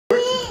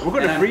We're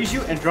gonna freeze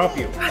you and drop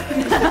you.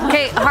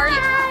 Okay,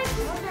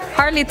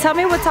 Harley, tell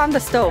me what's on the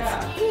stove.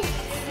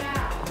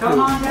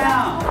 Come on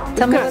down.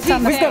 Tell me what's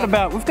on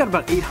the We've got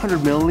about 800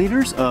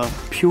 milliliters of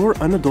pure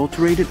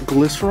unadulterated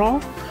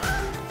glycerol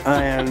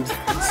and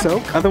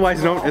soap,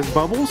 otherwise known as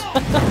bubbles.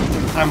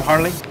 I'm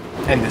Harley,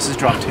 and this is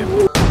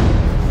DropTube.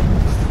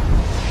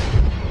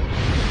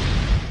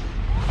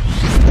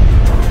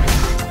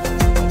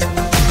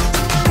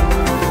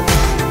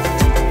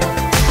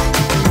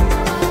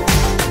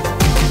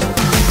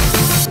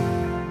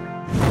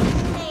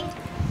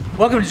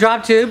 Welcome to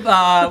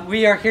DropTube.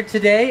 We are here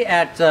today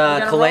at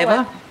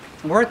Kaleva.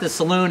 We're at the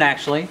saloon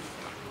actually,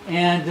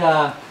 and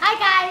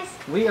hi guys.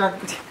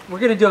 We're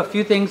gonna do a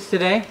few things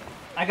today.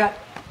 I got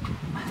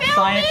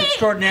science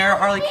extraordinaire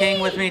Harley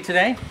King with me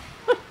today.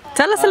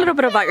 Tell us a little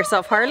bit about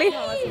yourself, Harley.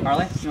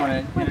 Harley, you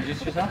want to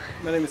introduce yourself?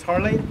 My name is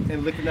Harley,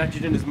 and liquid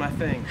nitrogen is my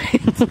thing.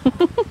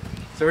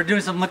 So we're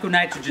doing some liquid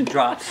nitrogen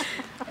drops,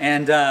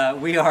 and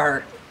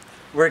we're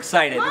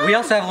excited. We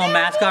also have a little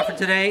mascot for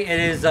today. It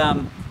is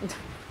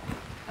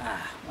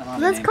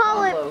let's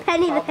call it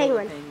Penny the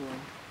Penguin.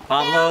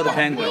 Pablo the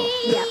Penguin.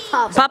 Yeah,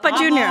 Pablo. Papa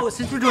Jr.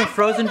 Since we're doing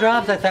frozen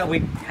drops, I thought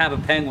we'd have a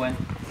penguin.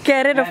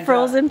 Get it, a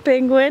frozen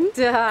penguin.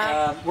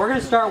 We're going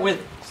to start with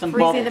some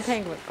bubbles. The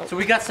penguin. So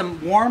we got some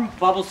warm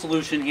bubble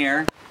solution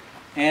here.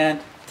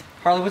 And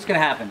Harley, what's going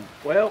to happen?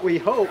 Well, we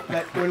hope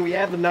that when we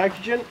add the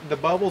nitrogen, the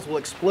bubbles will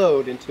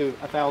explode into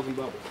 1,000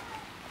 bubbles.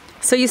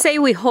 So you say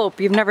we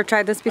hope. You've never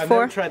tried this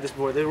before? I've never tried this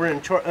before. They were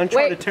in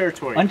uncharted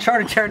territory.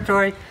 Uncharted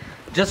territory.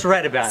 Just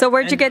read about it. So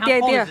where'd you get the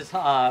idea? Is this,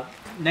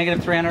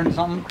 negative 300 and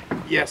something?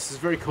 Yes, it's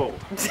very cold.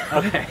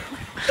 Okay.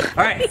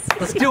 All right,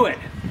 let's do it.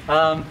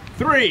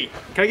 3.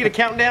 Can I get a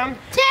countdown?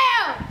 2.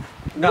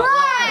 No. 1.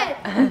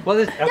 Well,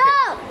 okay. Go.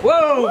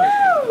 Whoa! Woo.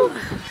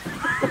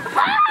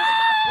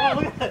 Oh,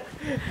 look at that.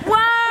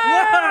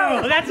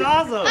 Whoa! Whoa! That's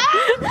awesome.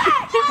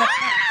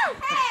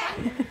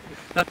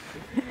 What's up?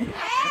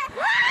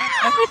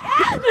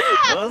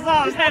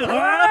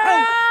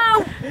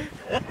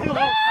 Whoa! That's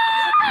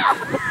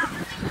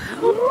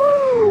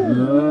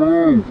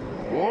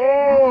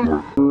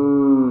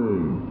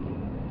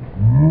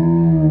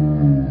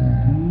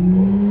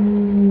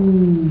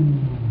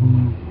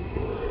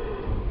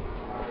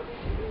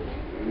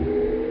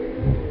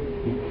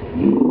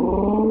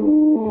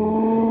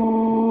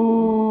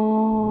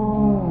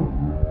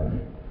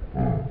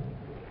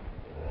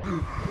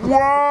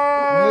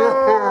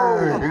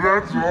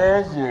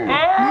awesome!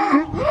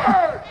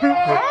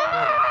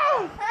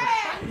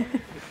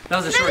 That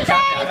was a short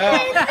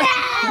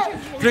countdown.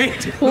 3,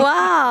 2.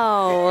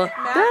 Wow.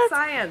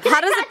 Science.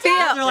 How does it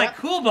They're feel? like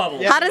cool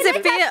bubbles. How does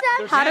it feel?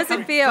 How does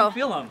it feel?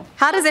 Feel them.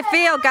 How does it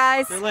feel,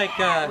 guys? They're like.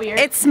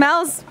 It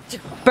smells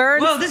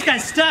burnt. Whoa! This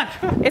guy's stuck.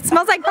 It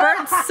smells like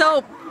burnt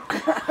soap.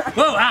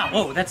 Whoa! Ow!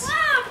 Whoa! That's.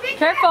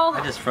 Careful.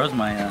 I just froze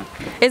my.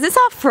 Is this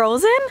all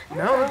frozen?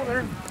 No,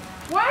 they're...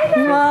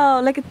 Whoa,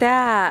 look at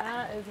that.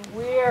 That is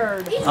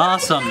weird.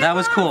 Awesome. That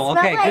was cool.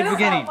 Okay, good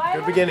beginning.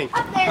 Good beginning.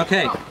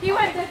 Okay. He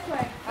went this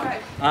way. All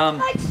right.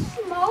 Like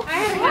smoke. I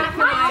have half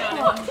an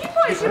eye.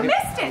 T-Boys, you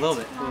missed A it. little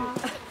bit.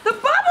 The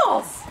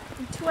bubbles.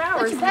 2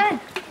 hours. Watch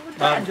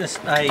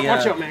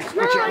out, Max.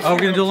 Watch out. Oh,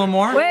 we're gonna do a little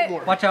more. Wait.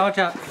 Watch out! Watch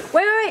out!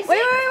 Wait.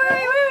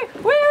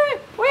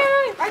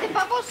 Are the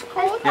bubbles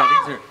cold?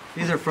 Yeah,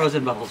 these are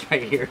frozen bubbles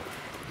right here.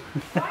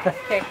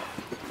 Okay.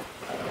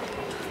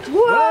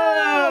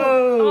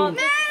 Whoa!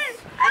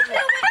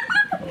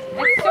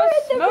 It's so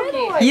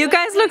smoky. You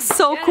guys look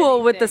so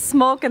cool with the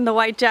smoke and the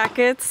white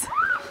jackets.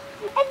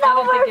 It's I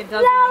don't think it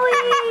does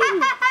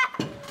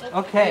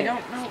overflowing. Okay.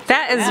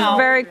 That is Now-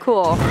 very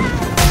cool.